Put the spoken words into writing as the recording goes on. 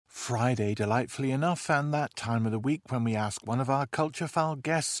Friday, delightfully enough, and that time of the week when we ask one of our Culturephile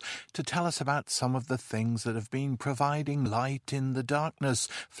guests to tell us about some of the things that have been providing light in the darkness,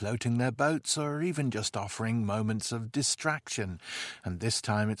 floating their boats, or even just offering moments of distraction. And this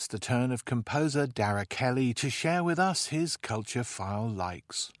time it's the turn of composer Darragh Kelly to share with us his Culturephile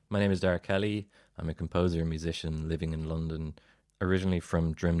likes. My name is Darragh Kelly. I'm a composer and musician living in London, originally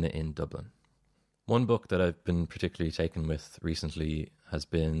from Drimnagh in Dublin. One book that I've been particularly taken with recently has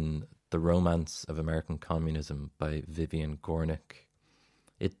been The Romance of American Communism by Vivian Gornick.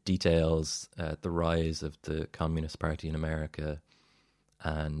 It details the rise of the Communist Party in America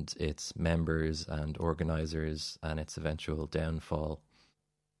and its members and organisers and its eventual downfall.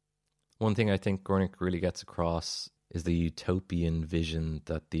 One thing I think Gornick really gets across is the utopian vision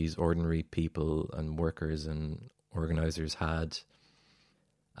that these ordinary people and workers and organisers had.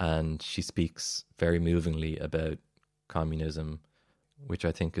 And she speaks very movingly about communism, which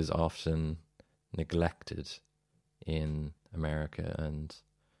I think is often neglected in America and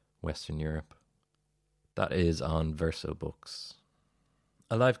Western Europe. That is on Verso Books.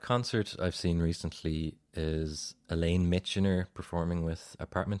 A live concert I've seen recently is Elaine Mitchener performing with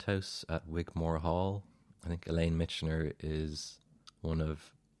Apartment House at Wigmore Hall. I think Elaine Mitchener is one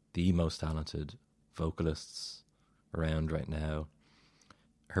of the most talented vocalists around right now.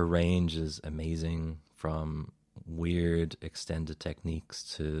 Her range is amazing, from weird extended techniques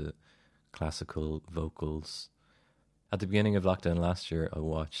to classical vocals. At the beginning of lockdown last year, I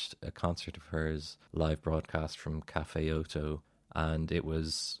watched a concert of hers live broadcast from Cafe Oto, and it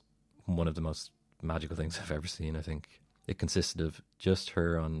was one of the most magical things I've ever seen, I think. It consisted of just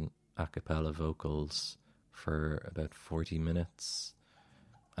her on a cappella vocals for about 40 minutes,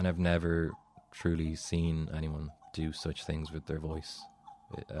 and I've never truly seen anyone do such things with their voice.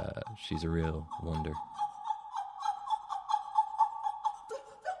 She's a real wonder.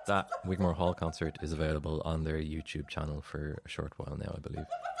 That Wigmore Hall concert is available on their YouTube channel for a short while now, I believe.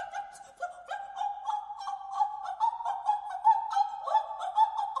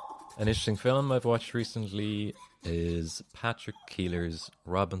 An interesting film I've watched recently is Patrick Keeler's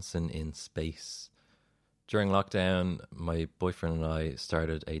Robinson in Space. During lockdown, my boyfriend and I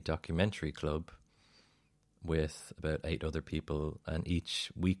started a documentary club with about 8 other people, and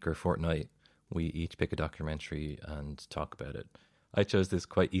each week or fortnight we each pick a documentary and talk about it. I chose this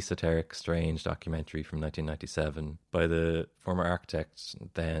quite esoteric, strange documentary from 1997 by the former architect,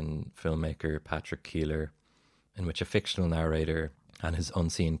 then filmmaker Patrick Keeler, in which a fictional narrator and his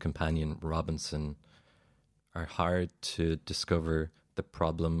unseen companion Robinson are hired to discover the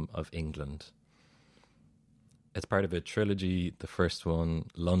problem of England. It's part of a trilogy. The first one,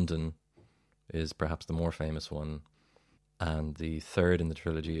 London, is perhaps the more famous one, and the third in the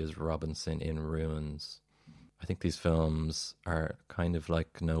trilogy is Robinson in Ruins. I think these films are kind of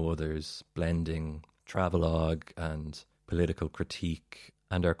like no others, blending travelogue and political critique,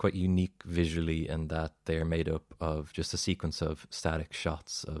 and are quite unique visually in that they are made up of just a sequence of static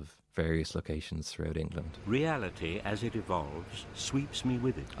shots of various locations throughout England. Reality, as it evolves, sweeps me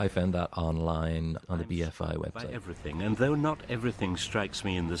with it. I found that online on the BFI website. By everything, and though not everything strikes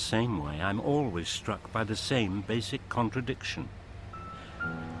me in the same way, I'm always struck by the same basic contradiction.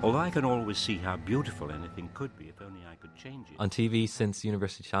 Although I can always see how beautiful anything could be if only I could change it. On TV, since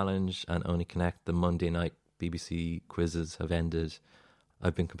University Challenge and Only Connect, the Monday night BBC quizzes have ended,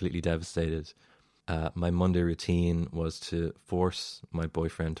 I've been completely devastated. My Monday routine was to force my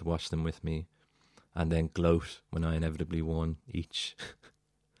boyfriend to watch them with me and then gloat when I inevitably won each.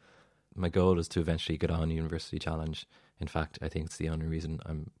 My goal is to eventually get on University Challenge. In fact, I think it's the only reason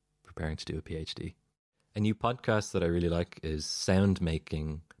I'm preparing to do a PhD. A new podcast that I really like is Sound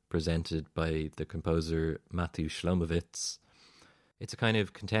Making, presented by the composer Matthew Shlomowitz. It's a kind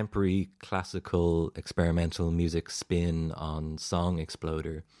of contemporary, classical, experimental music spin on Song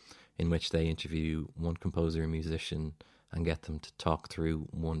Exploder, in which they interview one composer and musician and get them to talk through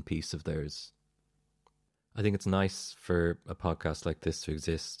one piece of theirs. I think it's nice for a podcast like this to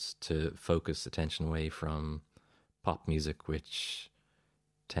exist, to focus attention away from pop music, which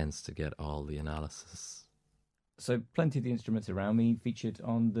tends to get all the analysis. So plenty of the instruments around me featured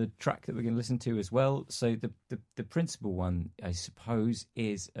on the track that we're going to listen to as well. So the principal one, I suppose,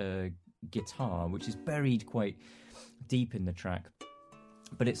 is a guitar, which is buried quite deep in the track.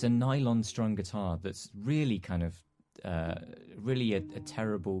 But it's a nylon strung guitar that's really kind of really a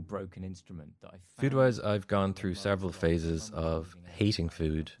terrible broken instrument that I found. Food-wise, I've gone through several phases of hating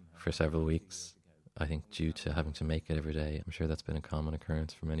food for several weeks, I think due to having to make it every day. I'm sure that's been a common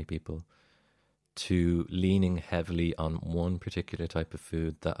occurrence for many people. To leaning heavily on one particular type of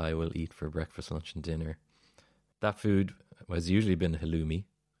food that I will eat for breakfast, lunch and dinner. That food has usually been halloumi,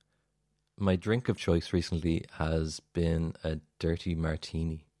 My drink of choice recently has been a dirty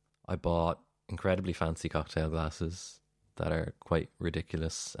martini. I bought incredibly fancy cocktail glasses that are quite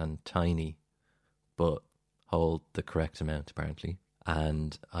ridiculous and tiny, but hold the correct amount apparently.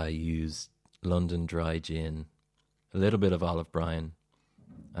 And I used London dry gin, a little bit of olive brine,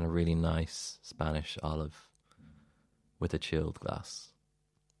 and a really nice Spanish olive with a chilled glass.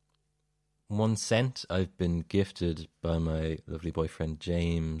 One scent I've been gifted by my lovely boyfriend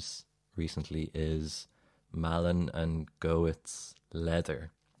James recently is Malin and Goetz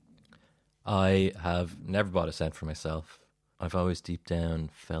leather. I have never bought a scent for myself. I've always deep down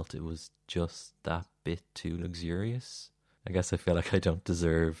felt it was just that bit too luxurious. I guess I feel like I don't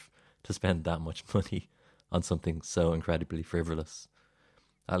deserve to spend that much money on something so incredibly frivolous.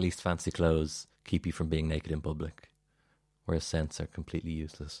 At least fancy clothes keep you from being naked in public, whereas scents are completely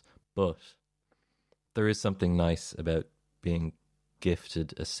useless. But there is something nice about being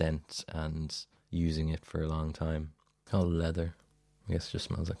gifted a scent and using it for a long time. Oh, leather. I guess it just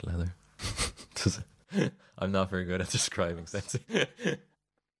smells like leather. I'm not very good at describing scents.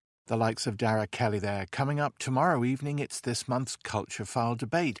 The likes of Darragh Kelly there. Coming up tomorrow evening, it's this month's Culture File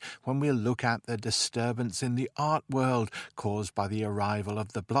debate, when we'll look at the disturbance in the art world caused by the arrival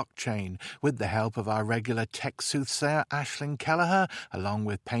of the blockchain, with the help of our regular tech soothsayer Aisling Kelleher, along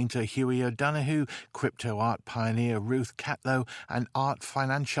with painter Hughie O'Donoghue, crypto art pioneer Ruth Catlow, and art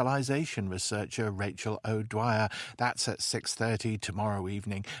financialisation researcher Rachel O'Dwyer. That's at 6:30 tomorrow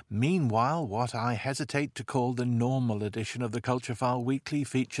evening. Meanwhile, what I hesitate to call the normal edition of the Culture File Weekly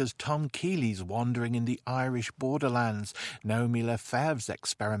features Tom Keeley's Wandering in the Irish Borderlands, Naomi Lefebvre's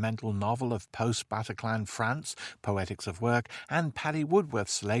experimental novel of post-Bataclan France, Poetics of Work, and Paddy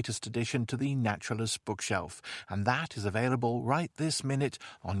Woodworth's latest addition to the Naturalist bookshelf. And that is available right this minute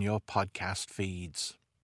on your podcast feeds.